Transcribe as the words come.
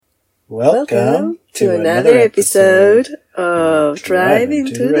Welcome to another episode of Driving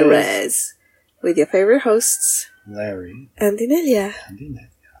to the Res with your favorite hosts, Larry and Inelia.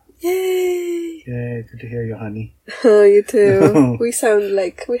 Yay! Yay, good to hear you, honey. Oh, you too. We sound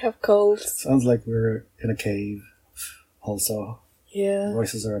like we have colds. Sounds like we're in a cave. Also, yeah,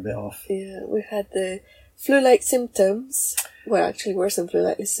 voices are a bit off. Yeah, we've had the flu-like symptoms. Well, actually worse than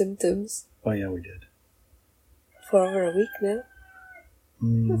flu-like symptoms. Oh yeah, we did. For over a week now.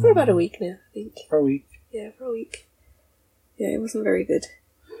 For about a week now, I think. For a week. Yeah, for a week. Yeah, it wasn't very good.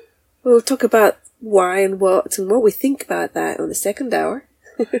 We'll talk about why and what we think about that on the second hour.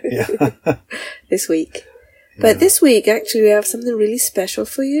 Yeah. This week. But this week, actually, we have something really special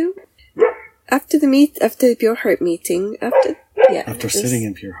for you. After the Pure Heart meeting, after sitting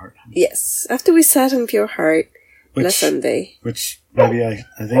in Pure Heart. Yes, after we sat in Pure Heart last Sunday. Which maybe I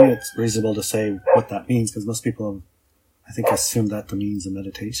think it's reasonable to say what that means, because most people, I think, assume that means a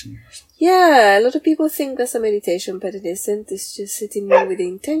meditation or something. Yeah, a lot of people think that's a meditation, but it isn't. It's just sitting there with the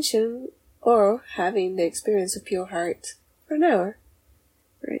intention or having the experience of Pure Heart for an hour.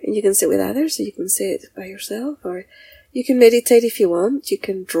 Right? And you can sit with others, or you can sit by yourself, or you can meditate if you want. You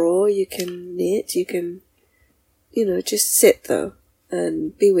can draw, you can knit, you can, just sit though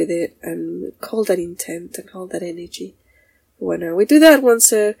and be with it and hold that intent and hold that energy for 1 hour. We do that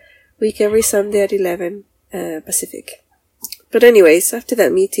once a week, every Sunday at 11 Pacific. But anyways, after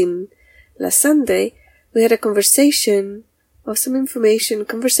that meeting last Sunday, we had a conversation of some information,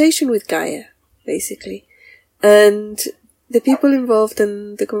 conversation with Gaia, basically. And the people involved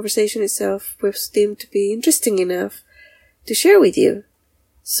in the conversation itself was deemed to be interesting enough to share with you.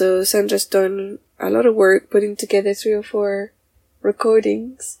 So Sandra's done a lot of work putting together 3 or 4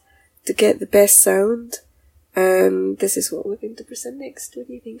 recordings to get the best sound. And this is what we're going to present next. What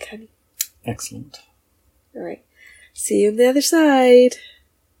do you think, honey? Excellent. All right. See you on the other side.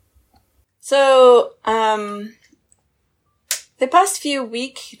 So, the past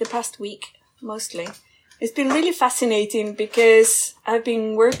week mostly, it's been really fascinating because I've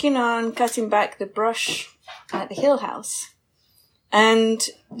been working on cutting back the brush at the Hill House. And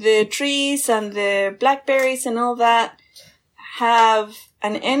the trees and the blackberries and all that have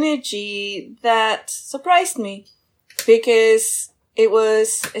an energy that surprised me, because it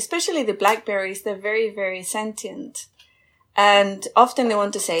was, especially the blackberries, they're very, very sentient. And often they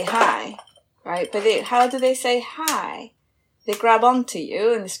want to say hi, right? But how do they say hi? They grab onto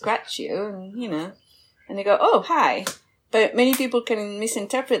you and they scratch you and, and they go, oh, hi. But many people can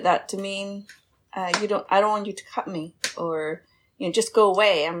misinterpret that to mean, I don't want you to cut me, or, just go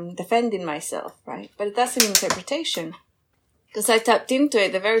away. I'm defending myself, right? But that's an interpretation. Because I tapped into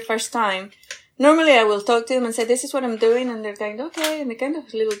it the very first time. Normally I will talk to them and say, this is what I'm doing. And they're kind of, okay. And they kind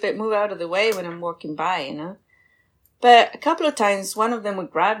of a little bit move out of the way when I'm walking by, But a couple of times, one of them would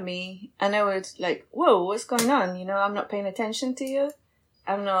grab me and I would like, whoa, what's going on? I'm not paying attention to you.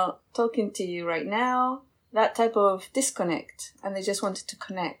 I'm not talking to you right now. That type of disconnect. And they just wanted to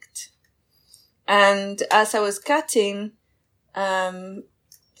connect. And as I was cutting,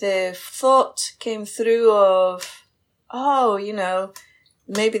 the thought came through of,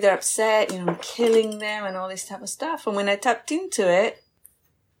 maybe they're upset, I'm killing them and all this type of stuff. And when I tapped into it,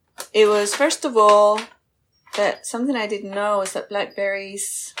 it was, first of all, that something I didn't know was that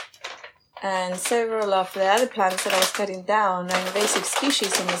blackberries and several of the other plants that I was cutting down are invasive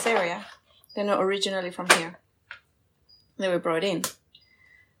species in this area. They're not originally from here. They were brought in.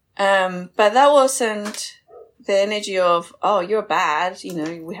 But that wasn't the energy of, oh, you're bad,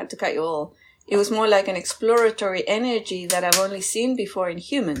 we have to cut you all. It was more like an exploratory energy that I've only seen before in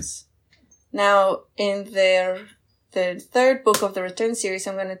humans. Now, in the 3rd book of the Return series,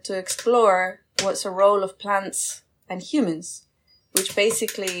 I'm going to explore what's the role of plants and humans, which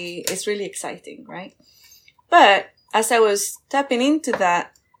basically is really exciting, right? But as I was tapping into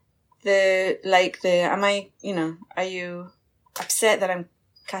that, are you upset that I'm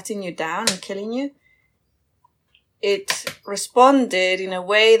cutting you down and killing you? It responded in a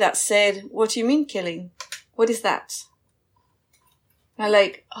way that said, what do you mean killing? What is that? And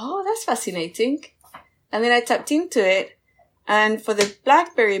I'm oh, that's fascinating. And then I tapped into it. And for the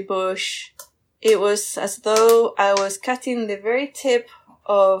blackberry bush, it was as though I was cutting the very tip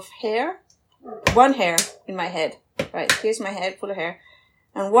of hair. One hair in my head. Right, here's my head full of hair.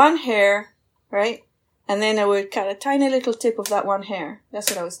 And one hair, right? And then I would cut a tiny little tip of that one hair. That's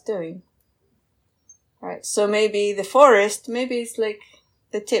what I was doing. Right, so maybe the forest, maybe it's like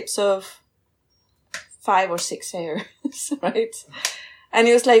the tips of 5 or 6 hairs, right? And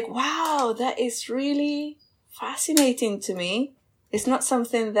it was wow, that is really fascinating to me. It's not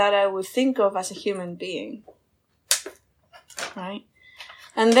something that I would think of as a human being, right?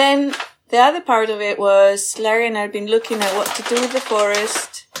 And then the other part of it was Larry and I had been looking at what to do with the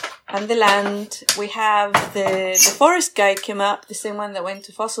forest and the land. We have the forest guy came up, the same one that went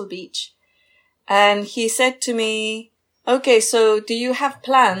to Fossil Beach. And he said to me, okay, so do you have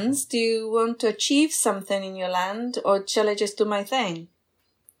plans? Do you want to achieve something in your land, or shall I just do my thing?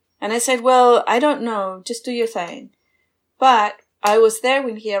 And I said, well, I don't know, just do your thing. But I was there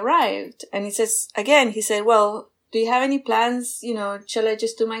when he arrived, and he said, well, do you have any plans? Shall I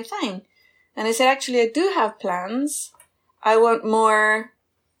just do my thing? And I said, actually, I do have plans. I want more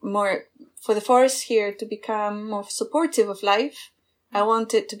for the forest here to become more supportive of life. I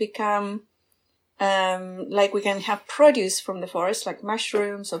want it to become like we can have produce from the forest, like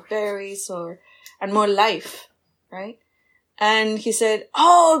mushrooms or berries and more life, right? And he said,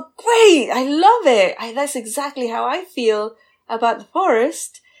 oh, great, I love it. That's exactly how I feel about the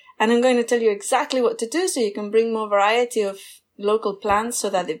forest. And I'm going to tell you exactly what to do so you can bring more variety of local plants so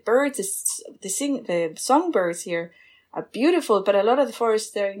that the birds, the songbirds here are beautiful, but a lot of the forests,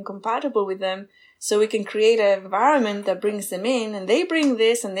 they're incompatible with them. So we can create an environment that brings them in, and they bring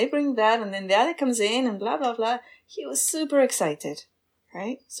this and they bring that, and then the other comes in and blah, blah, blah. He was super excited,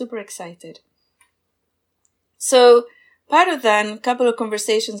 right? Super excited. So part of that, a couple of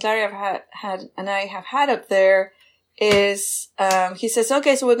conversations Larry and I have had up there is, he says,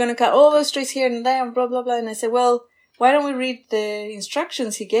 okay, so we're going to cut all those trees here and there and blah, blah, blah. And I said, well, why don't we read the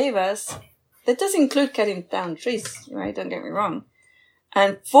instructions he gave us? That does include cutting down trees, right? Don't get me wrong.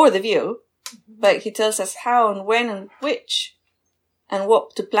 And for the view, but he tells us how and when and which and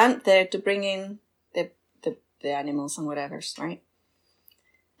what to plant there to bring in the animals and whatever's, right?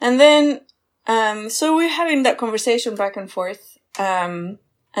 And then, so we're having that conversation back and forth. And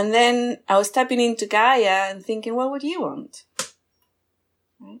then I was tapping into Gaia and thinking, well, what do you want?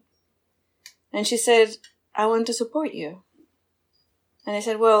 Right? And she said, I want to support you. And I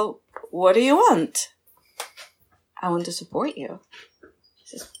said, well, what do you want? I want to support you.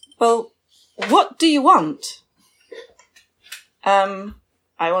 She says, well, what do you want? I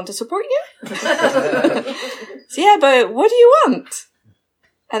want to support you. So yeah, but what do you want?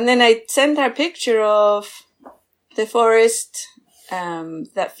 And then I sent her a picture of the forest,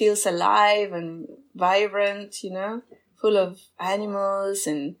 that feels alive and vibrant, full of animals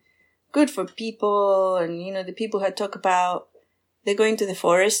and good for people. And, the people had talked about they go into the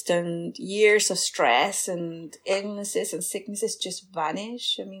forest and years of stress and illnesses and sicknesses just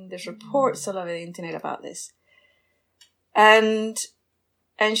vanish. I mean, there's reports all over the internet about this. And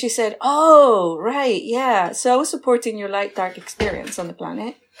she said, oh, right, yeah. So I was supporting your light-dark experience on the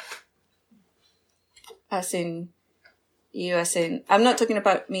planet. I'm not talking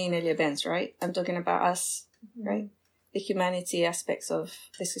about me and Elia Benz, right? I'm talking about us, right? The humanity aspects of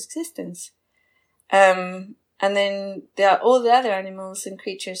this existence. And then there are all the other animals and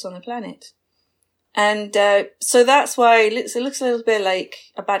creatures on the planet. And so that's why it looks a little bit like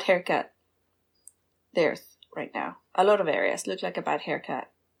a bad haircut, the Earth right now. A lot of areas look like a bad haircut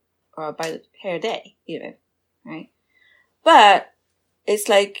or a bad hair day even, right? But it's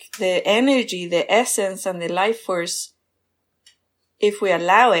like the energy, the essence and the life force, if we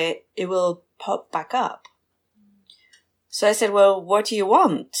allow it, it will pop back up. So I said, well, what do you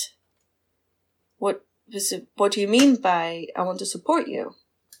want? What do you mean by I want to support you?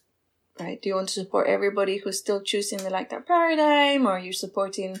 Right? Do you want to support everybody who's still choosing the light-dark paradigm, or you're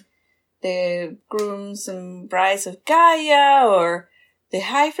supporting the grooms and brides of Gaia, or the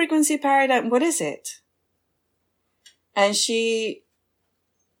high-frequency paradigm? What is it? And she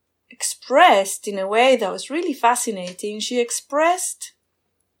expressed in a way that was really fascinating. She expressed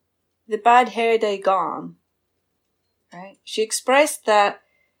the bad hair day gone. Right? She expressed that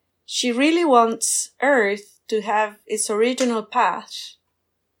she really wants Earth to have its original path,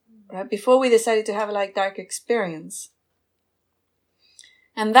 right? Before we decided to have a light-dark experience.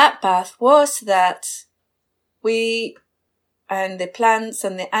 And that path was that we and the plants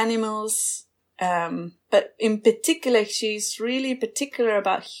and the animals, but in particular, she's really particular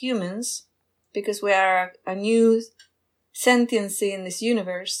about humans because we are a new sentiency in this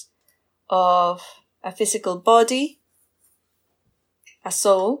universe of a physical body, a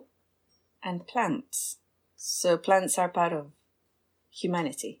soul, and plants. So plants are part of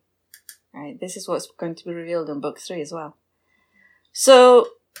humanity, right? This is what's going to be revealed in book 3 as well. So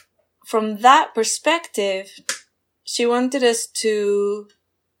from that perspective, she wanted us to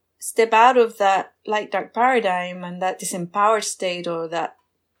step out of that light-dark paradigm and that disempowered state or that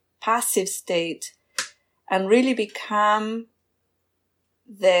passive state and really become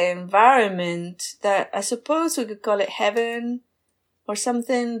the environment that I suppose we could call it heaven or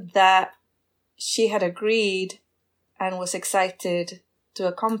something that she had agreed and was excited to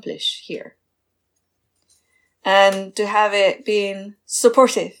accomplish here. And to have it being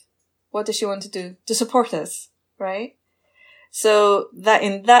supportive. What does she want to do? To support us, right? So that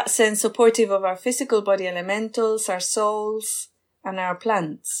in that sense, supportive of our physical body elementals, our souls, and our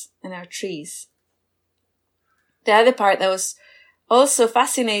plants and our trees. The other part that was also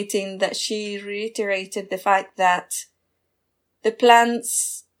fascinating, that she reiterated the fact that the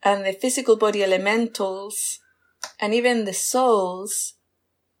plants and the physical body elementals and even the souls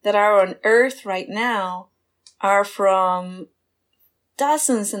that are on Earth right now are from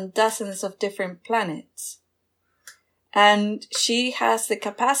dozens and dozens of different planets. And she has the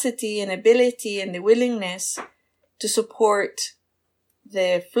capacity and ability and the willingness to support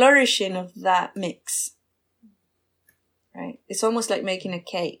the flourishing of that mix. Right? It's almost like making a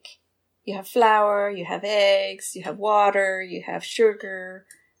cake. You have flour, you have eggs, you have water, you have sugar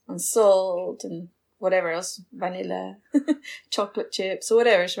and salt and whatever else, vanilla, chocolate chips or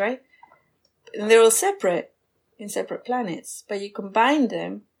whatever, right? And they're all separate in separate planets, but you combine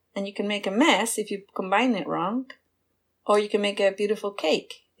them and you can make a mess if you combine it wrong, or you can make a beautiful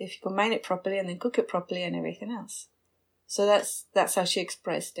cake if you combine it properly and then cook it properly and everything else. So that's how she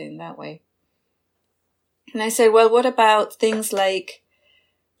expressed it in that way. And I said, well, what about things like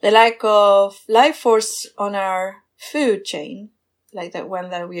the lack of life force on our food chain, like that one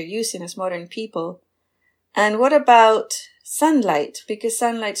that we are using as modern people? And what about sunlight? Because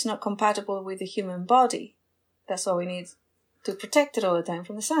sunlight's not compatible with the human body. That's all we need to protect it all the time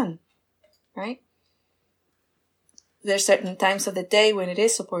from the sun, right? There's certain times of the day when it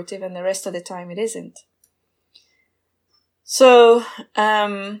is supportive and the rest of the time it isn't. So,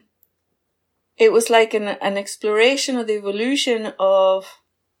 it was like an exploration of the evolution of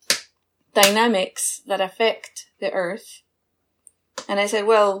dynamics that affect the Earth. And I said,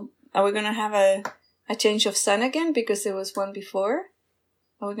 well, are we going to have a change of sun again because there was one before?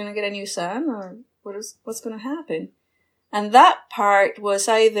 Are we going to get a new sun, or what's going to happen? And that part was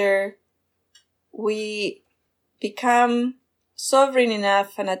either we become sovereign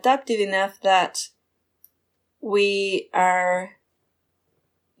enough and adaptive enough that we are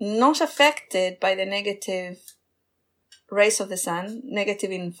not affected by the negative rays of the sun,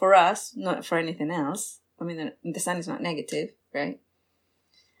 negative in for us, not for anything else. I mean, the sun is not negative, right?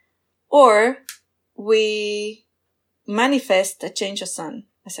 Or we manifest a change of sun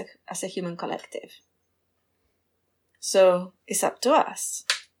as a human collective. So it's up to us,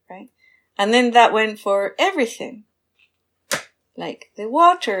 right? And then that went for everything, like the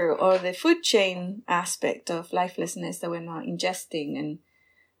water or the food chain aspect of lifelessness that we're not ingesting, and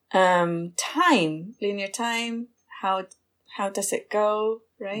time, linear time, how does it go,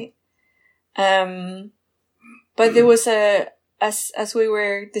 right? But there was as we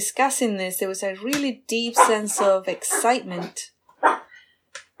were discussing this, there was a really deep sense of excitement.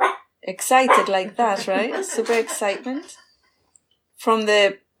 Excited like that, right? Super excitement. From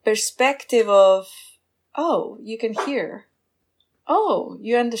the perspective of, oh, you can hear. Oh,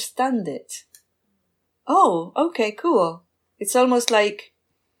 you understand it. Oh, okay, cool. It's almost like,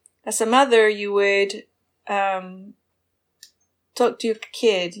 as a mother, you would talk to your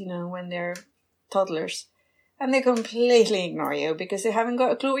kid, when they're toddlers, and they completely ignore you because they haven't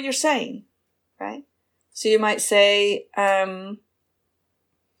got a clue what you're saying, right? So you might say,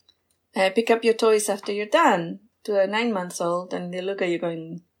 pick up your toys after you're done, to a 9-month-old, and they look at you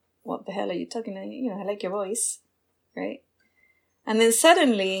going, what the hell are you talking about? I like your voice, right? And then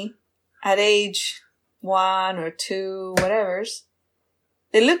suddenly, at age 1 or 2, whatever's,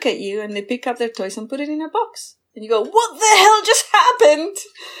 they look at you and they pick up their toys and put it in a box. And you go, what the hell just happened?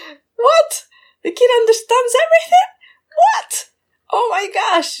 What? The kid understands everything? What? Oh my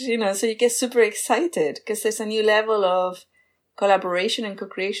gosh! So you get super excited because there's a new level of collaboration and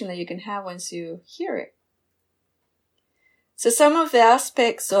co-creation that you can have once you hear it. So some of the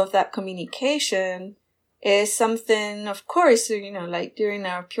aspects of that communication is something, of course, like during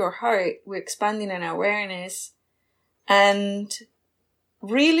our pure heart, we're expanding an awareness and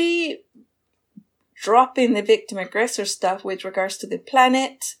really dropping the victim aggressor stuff with regards to the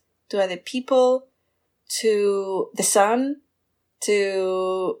planet, to other people, to the sun,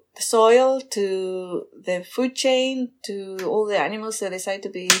 to the soil, to the food chain, to all the animals that decide to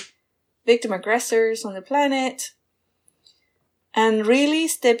be victim aggressors on the planet, and really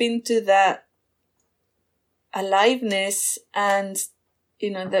step into that aliveness and,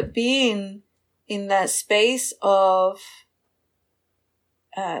 that being in that space of,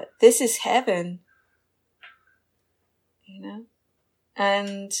 this is heaven,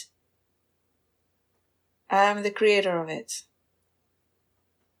 and I am the creator of it.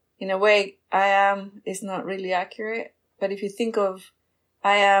 In a way, I am is not really accurate, but if you think of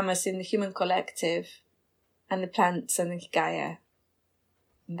I am as in the human collective and the plants and the Gaia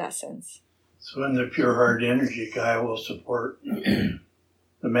in that sense. So in the pure heart energy, Gaia will support the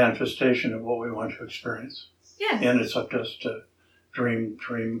manifestation of what we want to experience. Yeah. And it's up to us to dream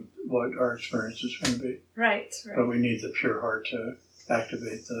what our experience is going to be. Right. But we need the pure heart to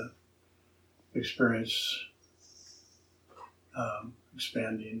activate the experience,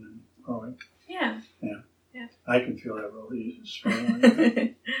 expanding and growing. Yeah. I can feel that really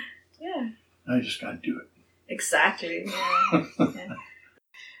strongly. Yeah. I just got to do it. Exactly. Yeah.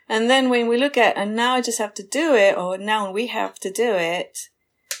 And then when we look at, and now I just have to do it, or now we have to do it,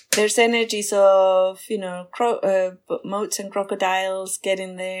 there's energies of, moats and crocodiles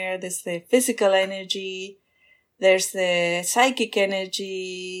getting there. There's the physical energy. There's the psychic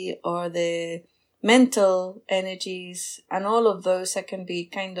energy or the mental energies. And all of those that can be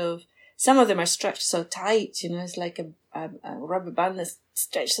kind of, some of them are stretched so tight, it's like a rubber band that's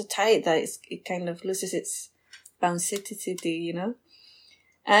stretched so tight that it kind of loses its bounceity,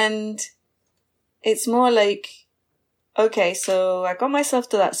 And it's more like, okay, so I got myself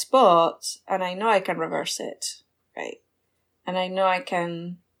to that spot and I know I can reverse it, right? And I know I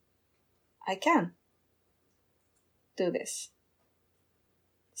can do this.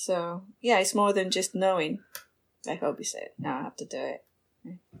 So, yeah, it's more than just knowing, like Hobie said. Now I have to do it.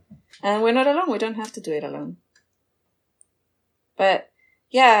 And we're not alone. We don't have to do it alone. But,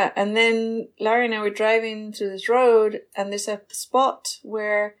 yeah, and then Larry and I were driving through this road, and there's a spot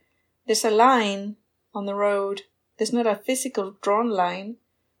where there's a line on the road. There's not a physical drawn line,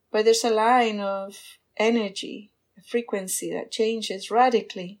 but there's a line of energy, a frequency that changes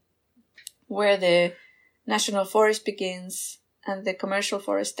radically, where the national forest begins and the commercial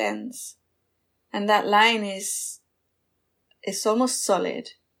forest ends. And that line is almost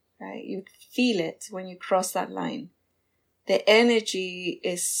solid, right? You feel it when you cross that line. The energy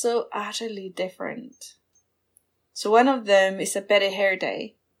is so utterly different. So one of them is a better hair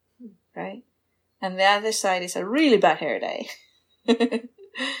day, right? And the other side is a really bad hair day.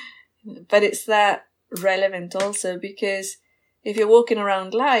 But it's that relevant also, because if you're walking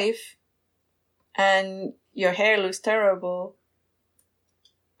around life and your hair looks terrible,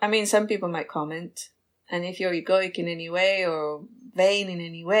 I mean, some people might comment. And if you're egoic in any way or vain in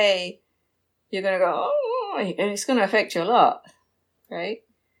any way, you're going to go, oh, and it's going to affect you a lot, right?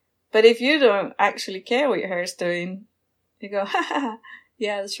 But if you don't actually care what your hair's doing, you go, ha ha ha,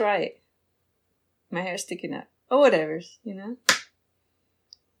 yeah, that's right. My hair's sticking up. Or whatever,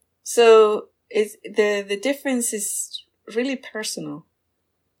 So it's, the difference is really personal.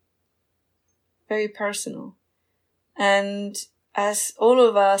 Very personal. And as all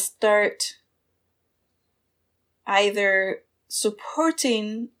of us start either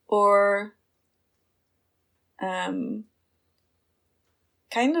supporting or kind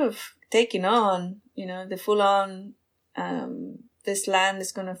of taking on, the full on, this land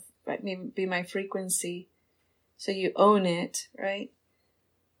is going to be my frequency. So you own it, right?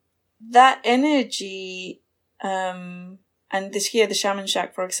 That energy, and this here, the Shaman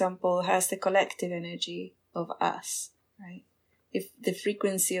Shack, for example, has the collective energy of us, right? If the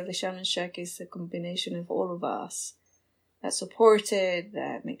frequency of the Shaman Shack is a combination of all of us that support it,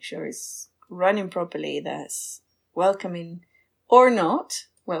 that make sure it's running properly, that's welcoming or not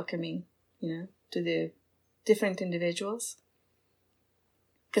welcoming, to the different individuals.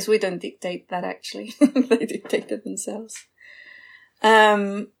 Because we don't dictate that, actually. They dictate it themselves.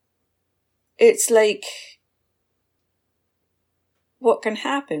 It's like what can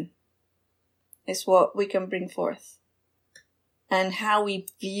happen is what we can bring forth. And how we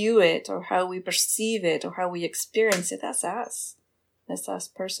view it or how we perceive it or how we experience it, that's us. That's us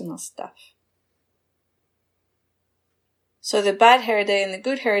personal stuff. So the bad hair day and the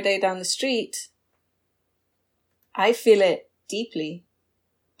good hair day down the street, I feel it deeply.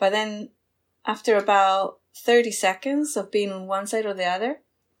 But then after about 30 seconds of being on one side or the other,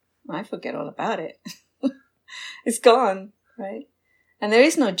 I forget all about it. It's gone, right? And there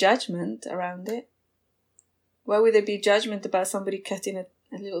is no judgment around it. Why would there be judgment about somebody cutting a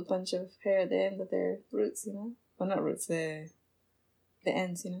little bunch of hair at the end of their roots, Well, not roots, the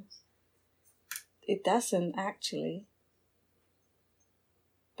ends, It doesn't actually.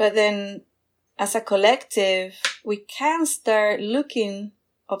 But then, as a collective, we can start looking,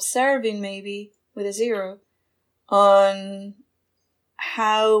 observing maybe, with a 0, on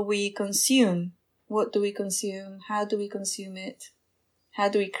how we consume. What do we consume? How do we consume it? How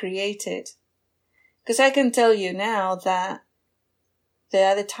do we create it? Because I can tell you now that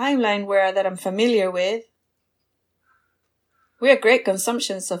the timeline that I'm familiar with, we are great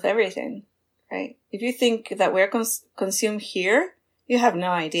consumptions of everything, right? If you think that we're consumed here, You have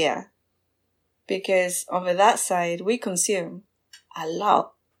no idea. Because over that side, we consume a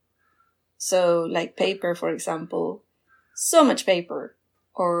lot. So like paper, for example, so much paper,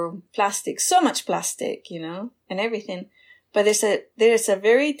 or plastic, so much plastic, you know, and everything. But there's a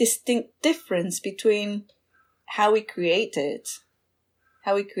very distinct difference between how we create it,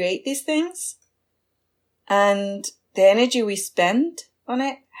 how we create these things, and the energy we spend on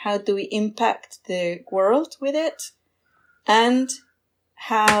it. How do we impact the world with it, and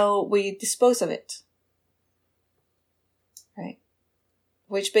how we dispose of it, right?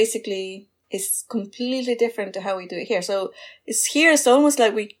 Which basically is completely different to how we do it here. So it's almost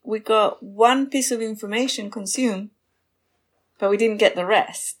like we got one piece of information consumed, but we didn't get the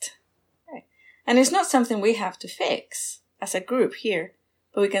rest. Right? And it's not something we have to fix as a group here,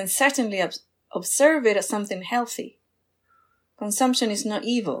 but we can certainly observe it as something healthy. Consumption is not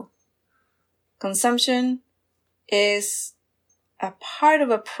evil. Consumption is a part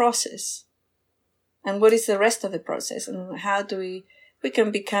of a process. And what is the rest of the process? And how do we can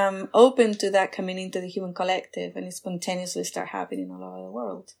become open to that coming into the human collective, and it spontaneously start happening all over the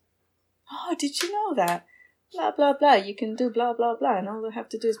world. Oh, did you know that? Blah, blah, blah. You can do blah, blah, blah. And all you have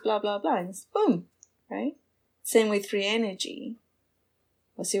to do is blah, blah, blah. And it's boom. Right? Same with free energy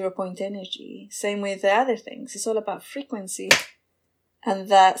or 0-point energy. Same with the other things. It's all about frequency. And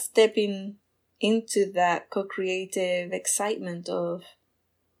that stepping into that co-creative excitement of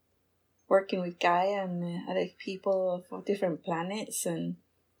working with Gaia and other people of different planets and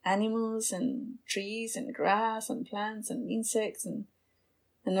animals and trees and grass and plants and insects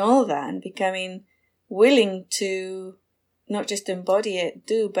and all that, and becoming willing to not just embody it,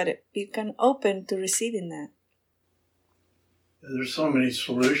 but become open to receiving that. There's so many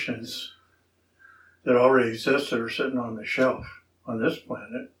solutions that already exist that are sitting on the shelf on this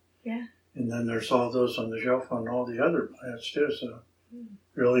planet. Yeah. And then there's all those on the shelf on all the other planets too. So it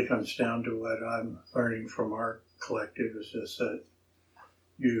really comes down to what I'm learning from our collective is just that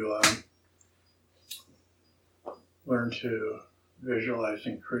you learn to visualize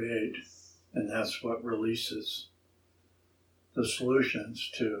and create, and that's what releases the solutions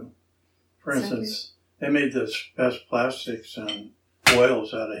to. For instance, they made the best plastics and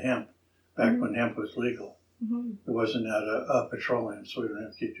oils out of hemp back when hemp was legal. Mm-hmm. It wasn't out of petroleum, so we don't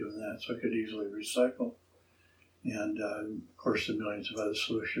have to keep doing that, so it could easily recycle. And, of course, the millions of other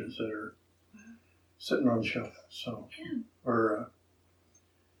solutions that are sitting on the shelf. So our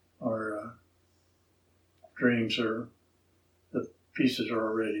dreams the pieces are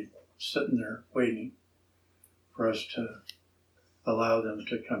already sitting there waiting for us to allow them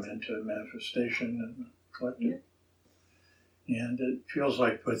to come into manifestation and collective. Yeah. And it feels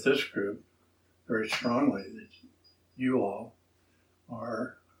like with this group, very strongly, that you all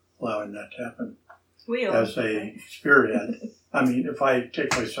are allowing that to happen. As a spirit. I mean, if I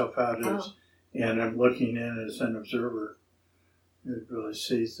take myself out as, and I'm looking in as an observer, it really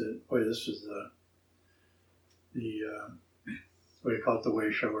sees that, boy, this is the what do you call it, the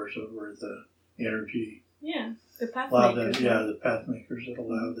way showers over the energy. Yeah, the path makers. The path makers that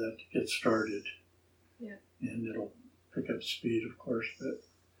allow that to get started. Yeah. And it'll pick up speed, of course, but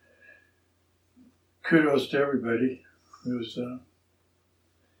kudos to everybody who's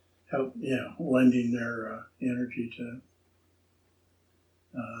lending their energy to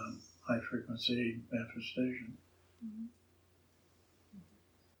high frequency manifestation. Mm-hmm.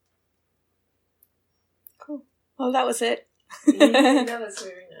 Cool. Well, that was it. Yeah, that was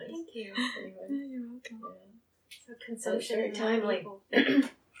very nice. Thank you. Anyway. Yeah, you're welcome. Yeah. So consumption very is timely. not evil.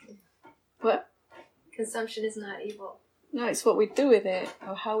 What? Consumption is not evil. No, it's what we do with it,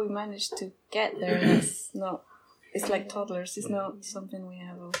 or how we manage to get there. It's not. It's like toddlers. It's not something we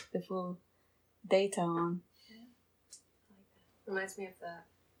have the full data on. Yeah. Reminds me of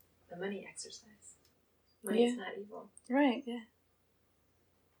the money exercise. Money is not evil. Right, yeah.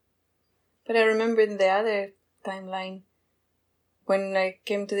 But I remember in the other timeline, when I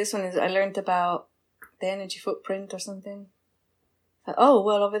came to this one, I learned about the energy footprint or something. Oh,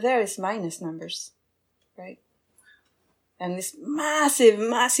 well, over there is minus numbers, right? And these massive,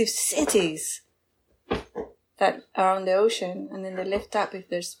 massive cities that are on the ocean, and then they lift up if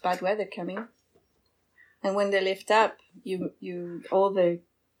there's bad weather coming. And when they lift up, you all the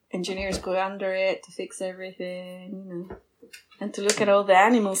engineers go under it to fix everything, and to look at all the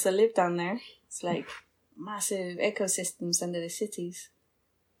animals that live down there. It's like massive ecosystems under the cities,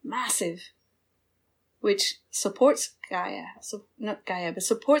 massive, which supports Gaia. So not Gaia, but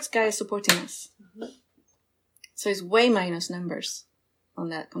supports Gaia supporting us. Mm-hmm. So it's way minus numbers on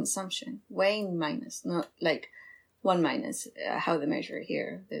that consumption. Way minus, not like 1 minus, how they measure it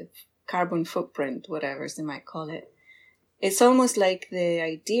here, the carbon footprint, whatever they might call it. it's almost like the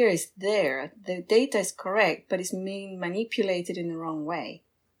idea is there, the data is correct, but it's being manipulated in the wrong way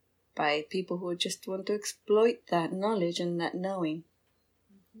by people who just want to exploit that knowledge and that knowing.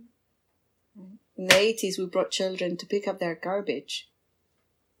 In the 80s, we brought children to pick up their garbage.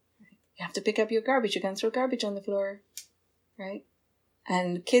 You have to pick up your garbage. You can't throw garbage on the floor, right?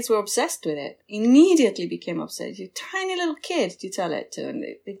 And kids were obsessed with it. Immediately became obsessed. You tiny little kid, you tell it to, and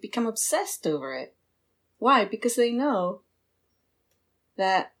they become obsessed over it. Why? Because they know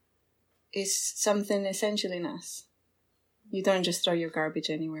that is something essential in us. You don't just throw your garbage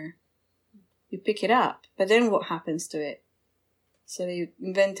anywhere. You pick it up. But then what happens to it? So they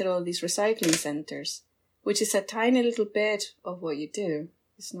invented all these recycling centers, which is a tiny little bit of what you do.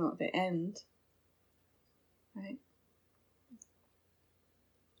 It's not the end. Right?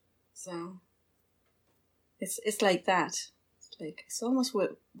 So it's like that. It's almost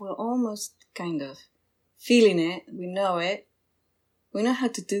we're almost kind of feeling it. We know it. We know how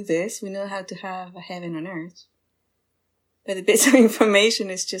to do this. We know how to have a heaven on earth. But the bits of information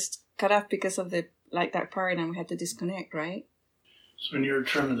is just cut off because of that paradigm we had to disconnect, right? So when you were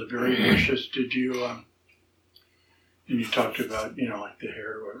trimming the berry bushes, did you, and you talked about, like the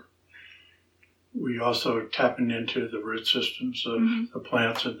hair, were we also tapping into the root systems of the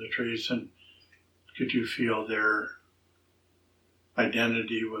plants and the trees, and could you feel their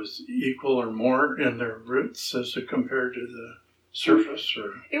identity was equal or more in their roots as compared to the surface?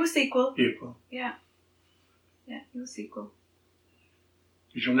 Or it was equal. Equal. Yeah, it was equal.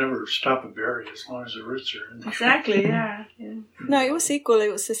 Because you'll never stop a berry as long as the roots are in there. Exactly, yeah. No, it was equal. It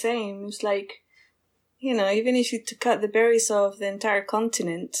was the same. It was like, even if you cut the berries off the entire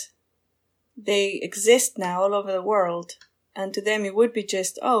continent, they exist now all over the world. And to them, it would be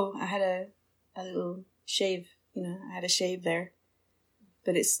just, I had a little shave, I had a shave there.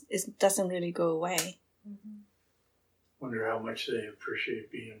 But it doesn't really go away. Wonder how much they appreciate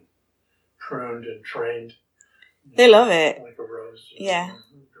being pruned and trained. They love it. Like a rose. Yeah.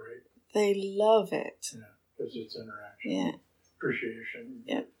 Great. They love it. Yeah, because it's interaction. Yeah. Appreciation.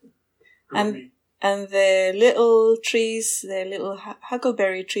 Yeah. Grooming. And the little trees, the little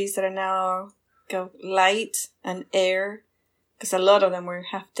huckleberry trees that are now got light and air, because a lot of them were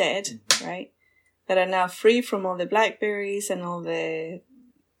half dead, right? That are now free from all the blackberries and all the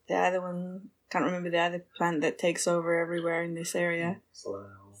other one, can't remember the other plant that takes over everywhere in this area.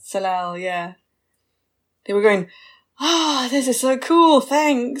 Salal, yeah. They were going, this is so cool,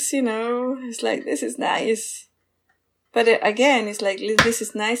 thanks, It's like, this is nice. But again, it's like, this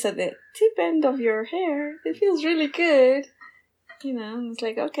is nice at the tip end of your hair. It feels really good. It's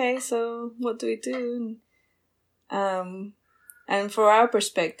like, okay, so what do we do? And for our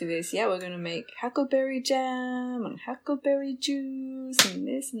perspective is, we're going to make huckleberry jam and huckleberry juice and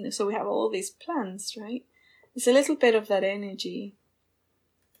this and this. So we have all these plants, right? It's a little bit of that energy.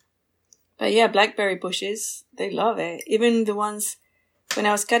 But yeah, blackberry bushes, they love it. Even the ones, when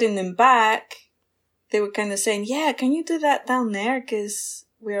I was cutting them back, they were kind of saying, can you do that down there? Because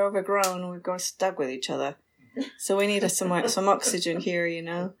we're overgrown, we're going stuck with each other. So we need some oxygen here,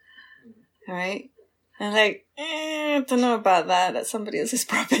 All right? And I don't know about that. That's somebody else's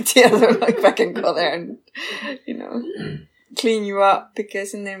property. I don't know if I can go there and, clean you up.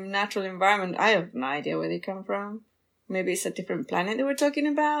 Because in their natural environment, I have no idea where they come from. Maybe it's a different planet that we're talking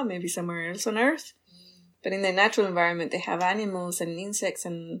about. Maybe somewhere else on Earth. But in their natural environment, they have animals and insects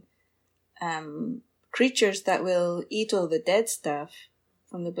and creatures that will eat all the dead stuff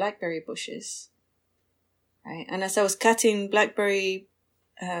from the blackberry bushes. Right? And as I was cutting blackberry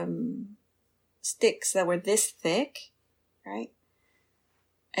sticks that were this thick, right?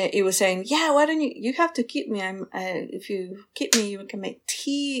 It was saying, why don't you have to keep me. If you keep me, you can make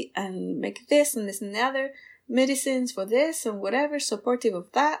tea and make this and this and the other medicines for this and whatever, supportive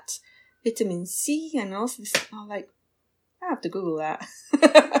of that, vitamin C and all this. I'm like, I have to Google that.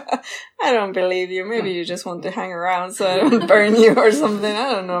 I don't believe you. Maybe you just want to hang around so I don't burn you or something.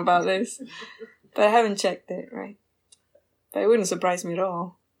 I don't know about this. But I haven't checked it, right? But it wouldn't surprise me at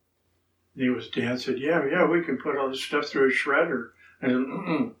all. He was dancing, we can put all this stuff through a shredder.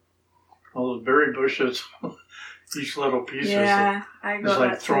 And all the berry bushes, each little piece is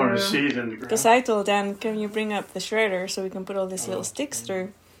like throwing a seed in the ground. Because I told Dan, can you bring up the shredder so we can put all these little sticks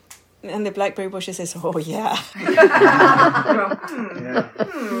through? And the blackberry bushes says, yeah.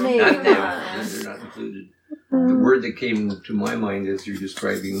 Maybe they're not included. The word that came to my mind as you're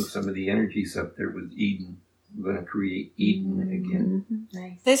describing some of the energies up there was Eden. We're going to create Eden again.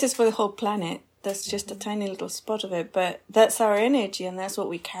 Nice. This is for the whole planet. That's just a tiny little spot of it. But that's our energy and that's what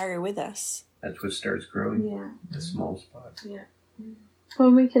we carry with us. That's what starts growing. Yeah. A small spot. Yeah.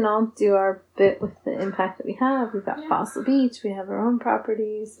 Well, we can all do our bit with the impact that we have. We've got Fossil Beach, we have our own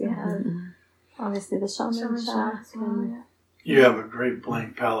properties, we have obviously the Shaman Shack. And You have a great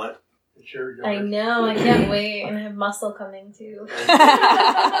blank palette. It's your yard. I know, I can't wait. And I have muscle coming too.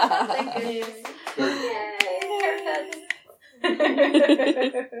 Thank goodness.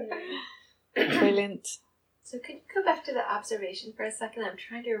 Brilliant. So could you go back to the observation for a second? I'm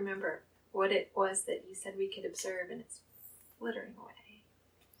trying to remember what it was that you said we could observe, and it's flittering away.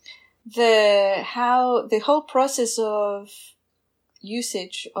 The whole process of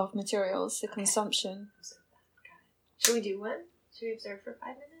usage of materials, the consumption. Should we do one? Should we observe for 5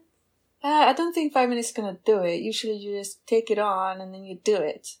 minutes? I don't think 5 minutes is going to do it. Usually you just take it on and then you do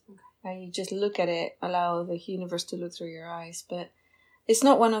it. Okay. And you just look at it, allow the universe to look through your eyes. But it's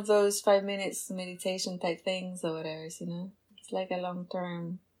not one of those 5 minutes meditation type things or whatever, you know. It's like a long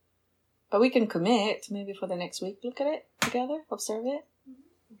term. But we can commit maybe for the next week. Look at it together, observe it.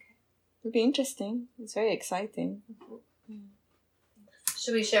 Okay. It'll be interesting. It's very exciting.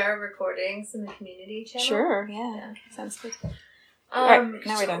 Should we share our recordings in the community channel? Sure, yeah. Sounds good. Um, Alright,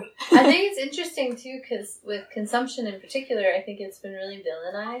 now we're done. I think it's interesting too because with consumption in particular, I think it's been really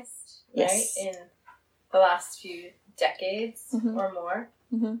villainized, Yes. right, in the last few decades Mhm. or more.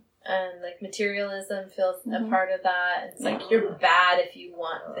 Mm-hmm. And like materialism feels a Mhm. part of that. It's like you're bad if you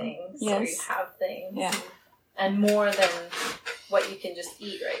want things or you Yes. have things, Yeah. and more than what you can just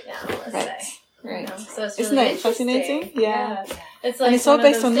eat right now. Let's Right. say. Right. You know? So it's Isn't really that fascinating? interesting. Yeah. It's like And it's all one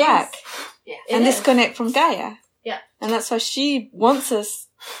of based those on things- lack. Yeah. It And is. disconnect from Gaia. Yeah. And that's why she wants us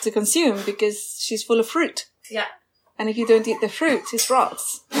to consume, because she's full of fruit. Yeah. And if you don't eat the fruit, it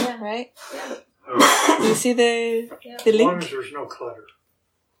rots. Yeah. Right? Yeah. You see the Yeah. the As long link? as there's no clutter.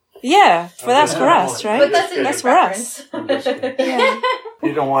 Yeah, but that's for Yeah. us, right? But that's a That's good for us. I'm just preference. kidding. Yeah.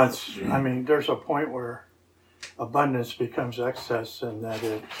 You don't want, I mean, there's a point where abundance becomes excess and that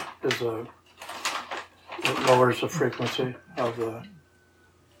it lowers the frequency of the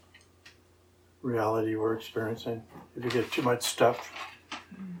reality we're experiencing. If you get too much stuff,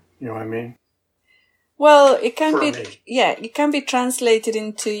 you know what I mean? Well, it can For be, me. yeah, it can be translated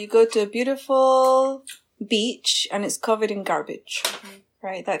into, you go to a beautiful beach and it's covered in garbage,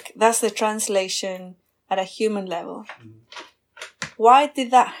 right? That's the translation at a human level. Why did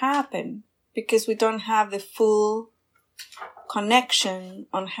that happen? Because we don't have the full connection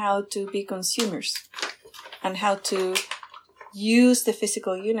on how to be consumers and how to use the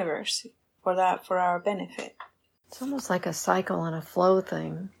physical universe for our benefit. It's almost like a cycle and a flow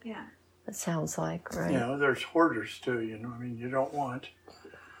thing. Yeah. It sounds like, right? You know, there's hoarders too, you know, I mean, you don't want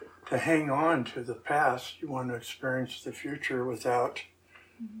to hang on to the past. You want to experience the future without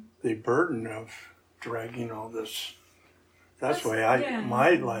the burden of dragging all this. That's the way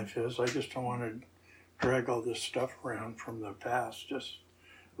my life is. I just don't want to drag all this stuff around from the past. Just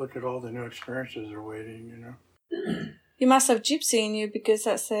look at all the new experiences that are waiting, you know. You must have gypsy in you because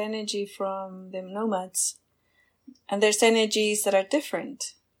that's the energy from the nomads. And there's energies that are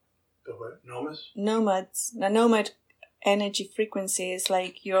different. The what? Nomas? Nomads. The nomad energy frequency is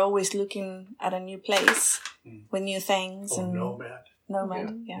like you're always looking at a new place with new things. Oh, and nomad.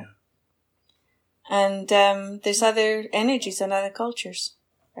 Nomad, Yeah. yeah. And there's other energies and other cultures,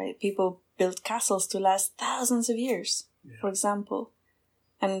 right? People build castles to last thousands of years, for example,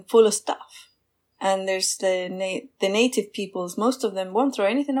 and full of stuff. And there's the native peoples. Most of them won't throw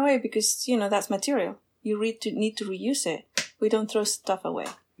anything away because, you know, that's material. You need to reuse it. We don't throw stuff away.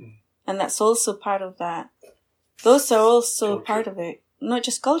 And that's also part of that. Those are also Culture. part of it. Not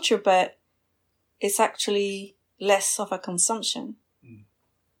just culture, but it's actually less of a consumption,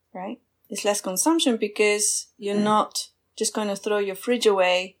 right? It's less consumption because you're not just going to throw your fridge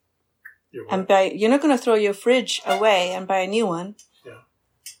away You're you're not going to throw your fridge away and buy a new one. Yeah.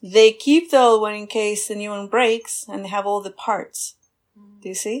 They keep the old one in case the new one breaks and they have all the parts. Do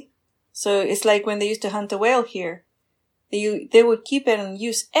you see? So it's like when they used to hunt a whale here. They would keep it and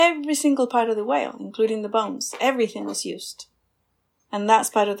use every single part of the whale, including the bones. Everything was used. And that's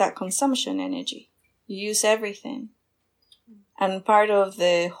part of that consumption energy. You use everything. And part of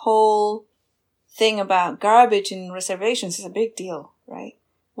the whole thing about garbage in reservations is a big deal, right?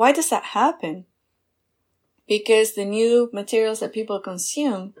 Why does that happen? Because the new materials that people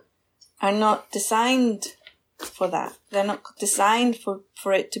consume are not designed for that. They're not designed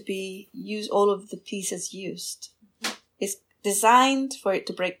for it to be used, all of the pieces used. It's designed for it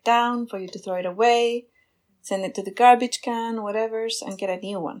to break down, for you to throw it away, send it to the garbage can, whatever's, and get a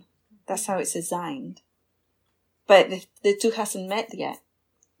new one. That's how it's designed. But the two hasn't met yet.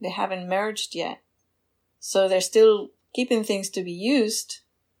 They haven't merged yet. So they're still keeping things to be used,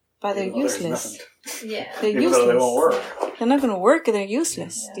 but they're Even though there's useless. nothing. Yeah. They're Even useless. though they won't work. They're not going to work. They're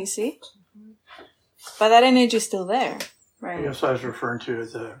useless. Do you see? But that energy is still there. I Right. guess I was referring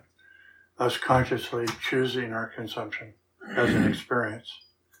to us consciously choosing our consumption as an experience,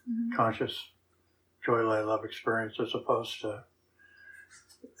 conscious joy, light, love experience, as opposed to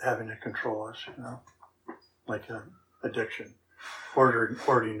having to control us, like an addiction.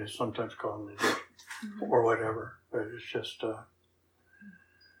 Hoarding is sometimes called an addiction, or whatever, but it's just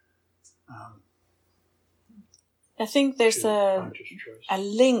I think there's conscious choice. a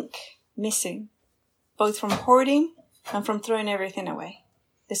link missing, both from hoarding and from throwing everything away.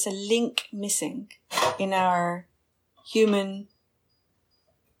 There's a link missing in our human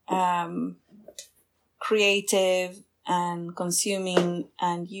creative and consuming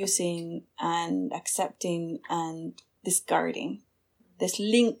and using and accepting and discarding. There's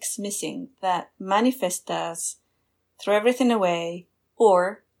links missing that manifest as throw everything away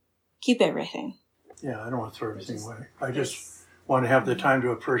or keep everything. Yeah, I don't want to throw everything away. I just want to have the time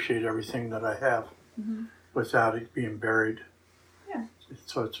to appreciate everything that I have without it being buried. Yeah.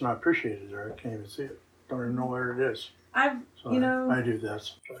 So it's not appreciated there. I can't even see it. Don't even know where it is. I've, So I do that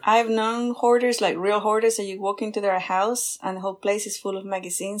sometimes. I've known hoarders, like real hoarders, that you walk into their house and the whole place is full of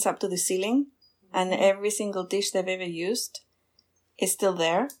magazines up to the ceiling, and every single dish they've ever used is still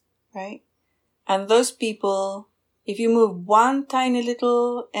there, right? And those people, if you move one tiny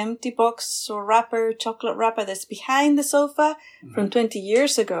little empty box or wrapper, chocolate wrapper that's behind the sofa from 20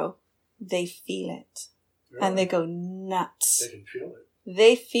 years ago, they feel it. And they go nuts. They can feel it.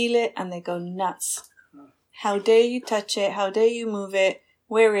 They feel it and they go nuts. How dare you touch it? How dare you move it?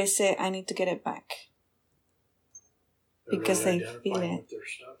 Where is it? I need to get it back. They're Because really they feel identifying it. with their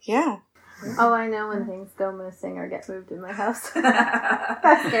stuff. Yeah. Oh, I know when things go missing or get moved in my house.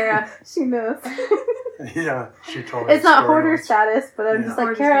 That's Kara. She knows. Yeah, she told me. It's the not story hoarder once. status, but I'm Yeah. just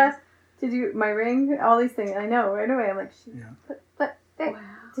like, Kara, did you, my ring, all these things. I know right away. I'm like, Yeah. but hey,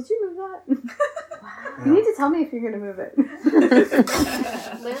 did you move that? Yeah. You need to tell me if you're going to move it.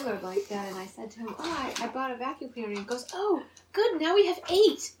 Landlord like that, and I said to him, "Oh, I bought a vacuum cleaner." And he goes, "Oh, good. Now we have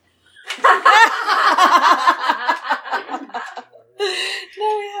 8."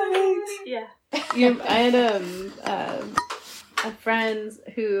 Yeah. I had friends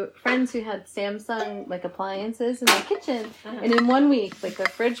who had Samsung like appliances in their kitchen, and in 1 week, like the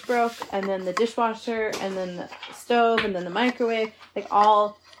fridge broke, and then the dishwasher, and then the stove, and then the microwave, like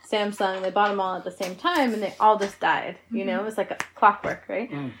all Samsung. They bought them all at the same time, and they all just died. You know, it was like a clockwork, right?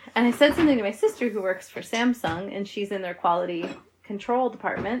 And I said something to my sister who works for Samsung, and she's in their quality control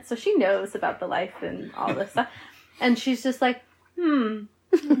department, so she knows about the life and all this stuff. And she's just like, They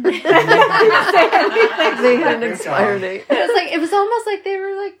had an expiry date. It was almost like they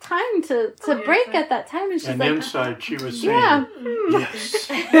were like timed to break at that time, and she's And like, inside, she was saying, yeah. yes.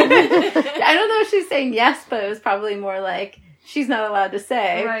 I don't know if she's saying yes, but it was probably more like she's not allowed to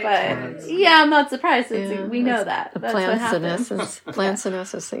say. Right. But yeah, I'm not surprised. Yeah, We know that. The That's what plants in happens. essence. Plants in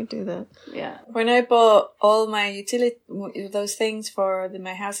essence, they do that. Yeah. When I bought all my those things for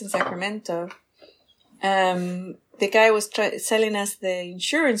my house in Sacramento, the guy was selling us the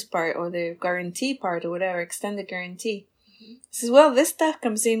insurance part or the guarantee part or whatever, extended guarantee. He says, well, this stuff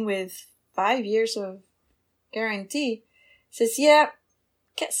comes in with 5 years of guarantee. He says, yeah,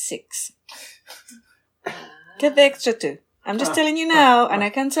 get 6. Get the extra 2. I'm just telling you now, and I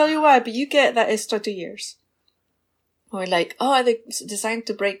can't tell you why, but you get that extra 2 years. Or like, oh, are they designed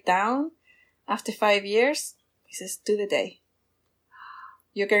to break down after 5 years? He says, do the day.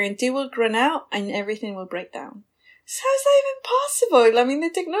 Your guarantee will run out and everything will break down. So how is that even possible? I mean, the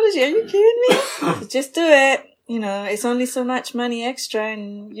technology, are you kidding me? So just do it. You know, it's only so much money extra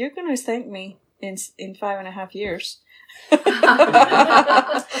and you're going to thank me in 5.5 years.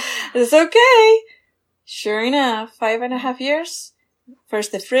 It's okay. Sure enough, 5.5 years.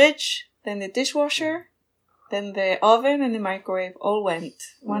 First the fridge, then the dishwasher, then the oven and the microwave all went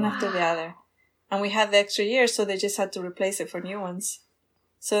one after the other. And we had the extra year, so they just had to replace it for new ones.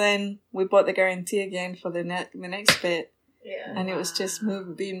 So then we bought the guarantee again for the next bit. Yeah. And it was just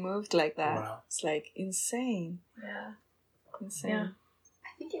being moved like that. Wow. It's like insane. Yeah. Insane. Yeah.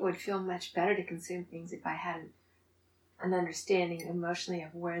 I think it would feel much better to consume things if I had an understanding emotionally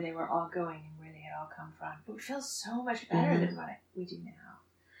of where they were all going and where they had all come from. It would feel so much better than what we do now.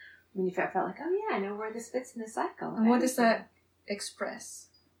 I mean, if I felt like, oh yeah, I know where this fits in the cycle. And what does that express?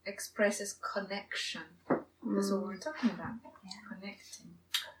 Expresses connection. That's what we're talking about. Connecting.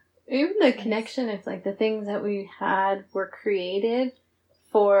 Even the connection, it's like the things that we had were created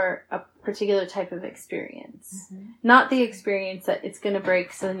for a particular type of experience. Not the experience that it's going to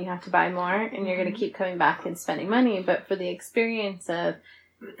break, so then you have to buy more and you're going to keep coming back and spending money, but for the experience of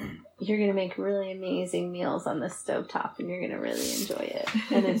you're going to make really amazing meals on this stovetop and you're going to really enjoy it.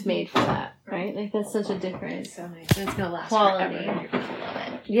 And it's made for that, right? Like, that's such a different So nice. And it's gonna last quality. forever. And you're gonna love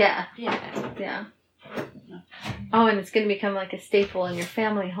it. Yeah. Yeah. Yeah. Oh, and it's going to become like a staple in your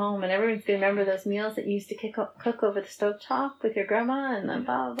family home, and everyone's going to remember those meals that you used to cook over the stovetop with your grandma and then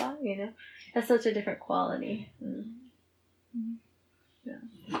blah, blah, blah, you know? That's such a different quality.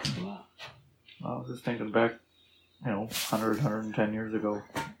 I was just thinking back, 100, 110 years ago,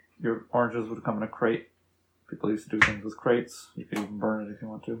 your oranges would come in a crate. People used to do things with crates. You could even burn it if you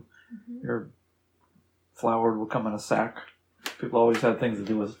want to. Your flour would come in a sack. People always had things to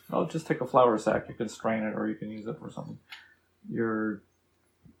do with, just take a flour sack. You can strain it or you can use it for something.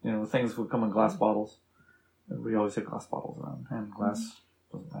 Things would come in glass bottles. And we always had glass bottles around. And glass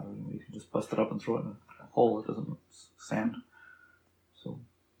doesn't matter. You can just bust it up and throw it in a hole. It doesn't sand. So,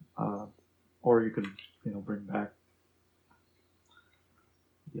 or you could, bring back.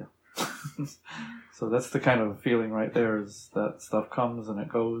 Yeah. So that's the kind of feeling right there, is that stuff comes and it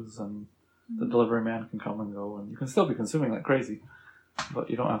goes, and the delivery man can come and go, and you can still be consuming like crazy, but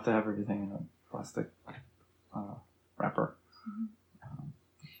you don't have to have everything in a plastic wrapper.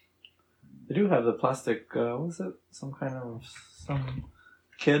 They do have the plastic, some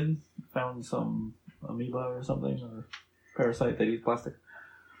kid found some amoeba or something, or parasite that eats plastic.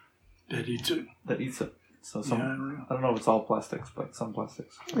 That eats it. That eats it. So Yeah, I don't know. I don't know if it's all plastics, but some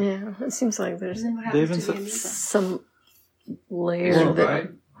plastics. Yeah, it seems like there's And then what They happens even to the amoeba? some layer Well, that. right.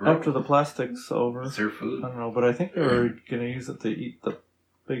 After the plastic's over, It's their I food. don't know, but I think they were going to use it to eat the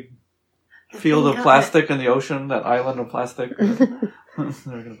big The field thing of plastic in the ocean, that island of plastic. They're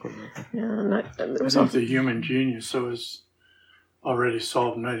going to put it in there. Yeah, and there I was think also, the human genius has already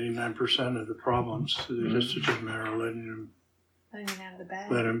solved 99% of the problems. So it's just a matter of letting them out of the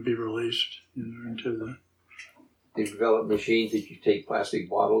bag. let them be released into the. They've developed machines that you take plastic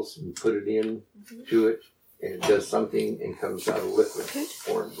bottles and put it in to it, and it does something and comes out of liquid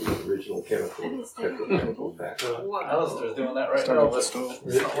form, the original petrochemical back. Alistair's doing that right Started now. the stove.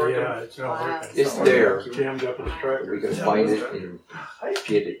 It's not working. It's there. It's jammed up in the tractor. We can find it and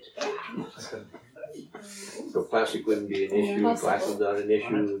get it. So plastic wouldn't be an issue, glass is not an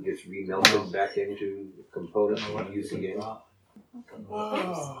issue, it gets remelted back into components we use again.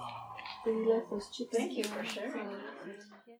 Do you like those chips? Thank you for sharing.